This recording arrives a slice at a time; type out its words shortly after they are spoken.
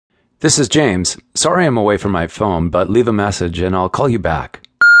This is James. Sorry I'm away from my phone, but leave a message and I'll call you back.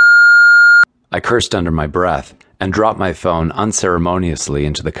 I cursed under my breath and dropped my phone unceremoniously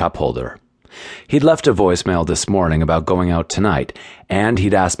into the cup holder. He'd left a voicemail this morning about going out tonight, and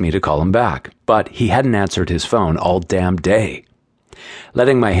he'd asked me to call him back, but he hadn't answered his phone all damn day.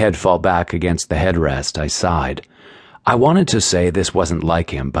 Letting my head fall back against the headrest, I sighed. I wanted to say this wasn't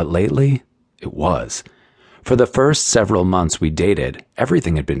like him, but lately, it was. For the first several months we dated,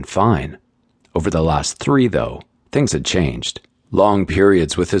 everything had been fine. Over the last 3, though, things had changed. Long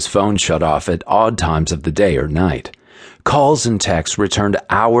periods with his phone shut off at odd times of the day or night. Calls and texts returned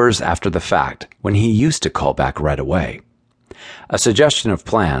hours after the fact, when he used to call back right away. A suggestion of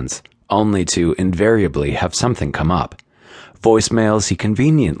plans, only to invariably have something come up. Voicemails he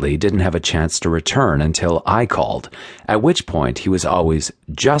conveniently didn't have a chance to return until I called, at which point he was always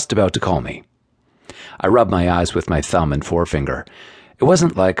just about to call me. I rubbed my eyes with my thumb and forefinger. It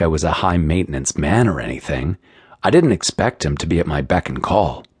wasn't like I was a high-maintenance man or anything. I didn't expect him to be at my beck and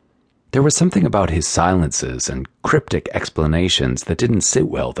call. There was something about his silences and cryptic explanations that didn't sit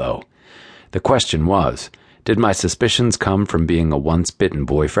well, though. The question was, did my suspicions come from being a once-bitten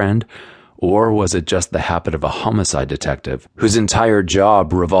boyfriend, or was it just the habit of a homicide detective whose entire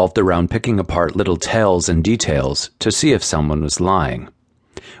job revolved around picking apart little tells and details to see if someone was lying?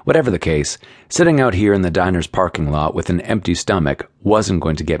 Whatever the case, sitting out here in the diner's parking lot with an empty stomach wasn't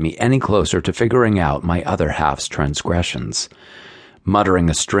going to get me any closer to figuring out my other half's transgressions. Muttering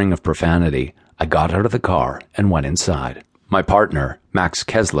a string of profanity, I got out of the car and went inside. My partner, Max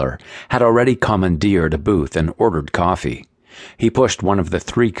Kessler, had already commandeered a booth and ordered coffee. He pushed one of the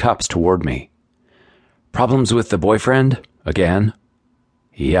 3 cups toward me. Problems with the boyfriend? Again?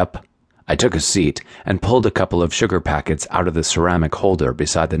 Yep. I took a seat and pulled a couple of sugar packets out of the ceramic holder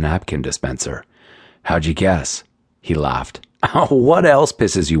beside the napkin dispenser. How'd you guess? He laughed. What else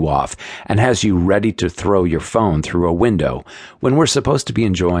pisses you off and has you ready to throw your phone through a window when we're supposed to be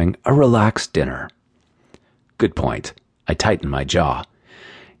enjoying a relaxed dinner? Good point. I tightened my jaw.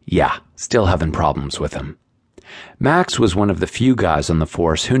 Yeah, still having problems with him. Max was one of the few guys on the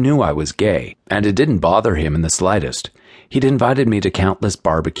force who knew I was gay, and it didn't bother him in the slightest. He'd invited me to countless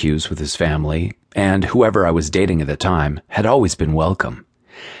barbecues with his family, and whoever I was dating at the time had always been welcome.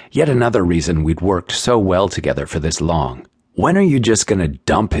 Yet another reason we'd worked so well together for this long. When are you just gonna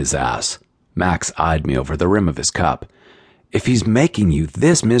dump his ass? Max eyed me over the rim of his cup. If he's making you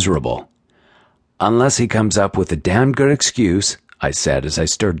this miserable. Unless he comes up with a damn good excuse, I said as I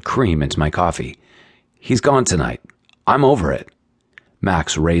stirred cream into my coffee. He's gone tonight. I'm over it.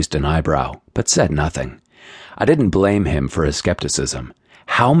 Max raised an eyebrow, but said nothing. I didn't blame him for his skepticism.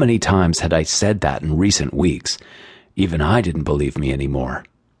 How many times had I said that in recent weeks? Even I didn't believe me anymore.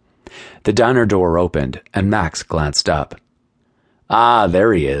 The diner door opened, and Max glanced up. Ah,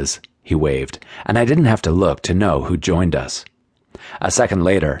 there he is, he waved, and I didn't have to look to know who joined us. A second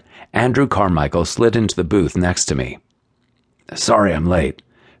later, Andrew Carmichael slid into the booth next to me. Sorry I'm late.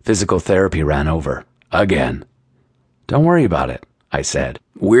 Physical therapy ran over. Again. Don't worry about it, I said.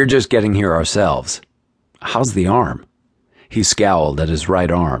 We're just getting here ourselves. How's the arm? He scowled at his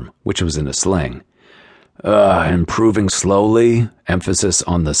right arm, which was in a sling. Improving slowly. Emphasis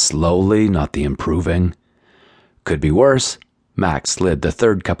on the slowly, not the improving. Could be worse. Max slid the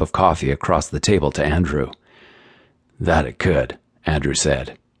 3rd cup of coffee across the table to Andrew. That it could, Andrew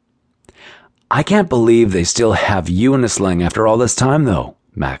said. I can't believe they still have you in a sling after all this time, though,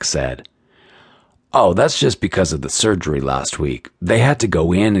 Max said. Oh, that's just because of the surgery last week. They had to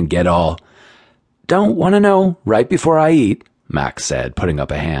go in and get all... Don't want to know right before I eat, Max said, putting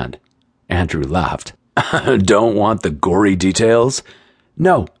up a hand. Andrew laughed. Don't want the gory details?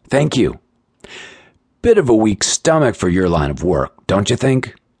 No, thank you. Bit of a weak stomach for your line of work, don't you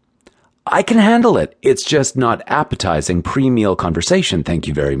think? I can handle it. It's just not appetizing pre-meal conversation, thank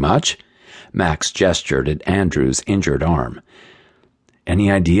you very much. Max gestured at Andrew's injured arm.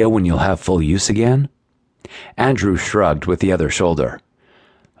 Any idea when you'll have full use again? Andrew shrugged with the other shoulder.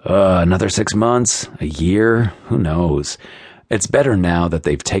 Another 6 months, a year, who knows? It's better now that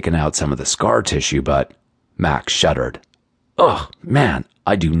they've taken out some of the scar tissue, but... Max shuddered. Ugh, man,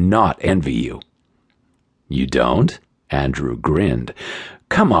 I do not envy you. You don't? Andrew grinned.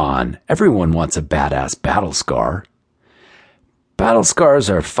 Come on, everyone wants a badass battle scar. Battle scars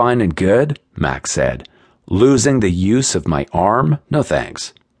are fine and good, Max said. Losing the use of my arm? No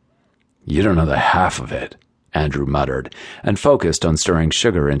thanks. You don't know the half of it, Andrew muttered, and focused on stirring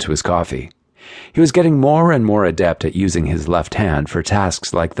sugar into his coffee. He was getting more and more adept at using his left hand for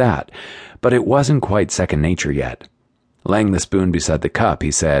tasks like that, but it wasn't quite second nature yet. Laying the spoon beside the cup,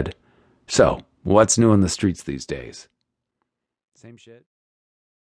 he said, So, what's new on the streets these days? Same shit.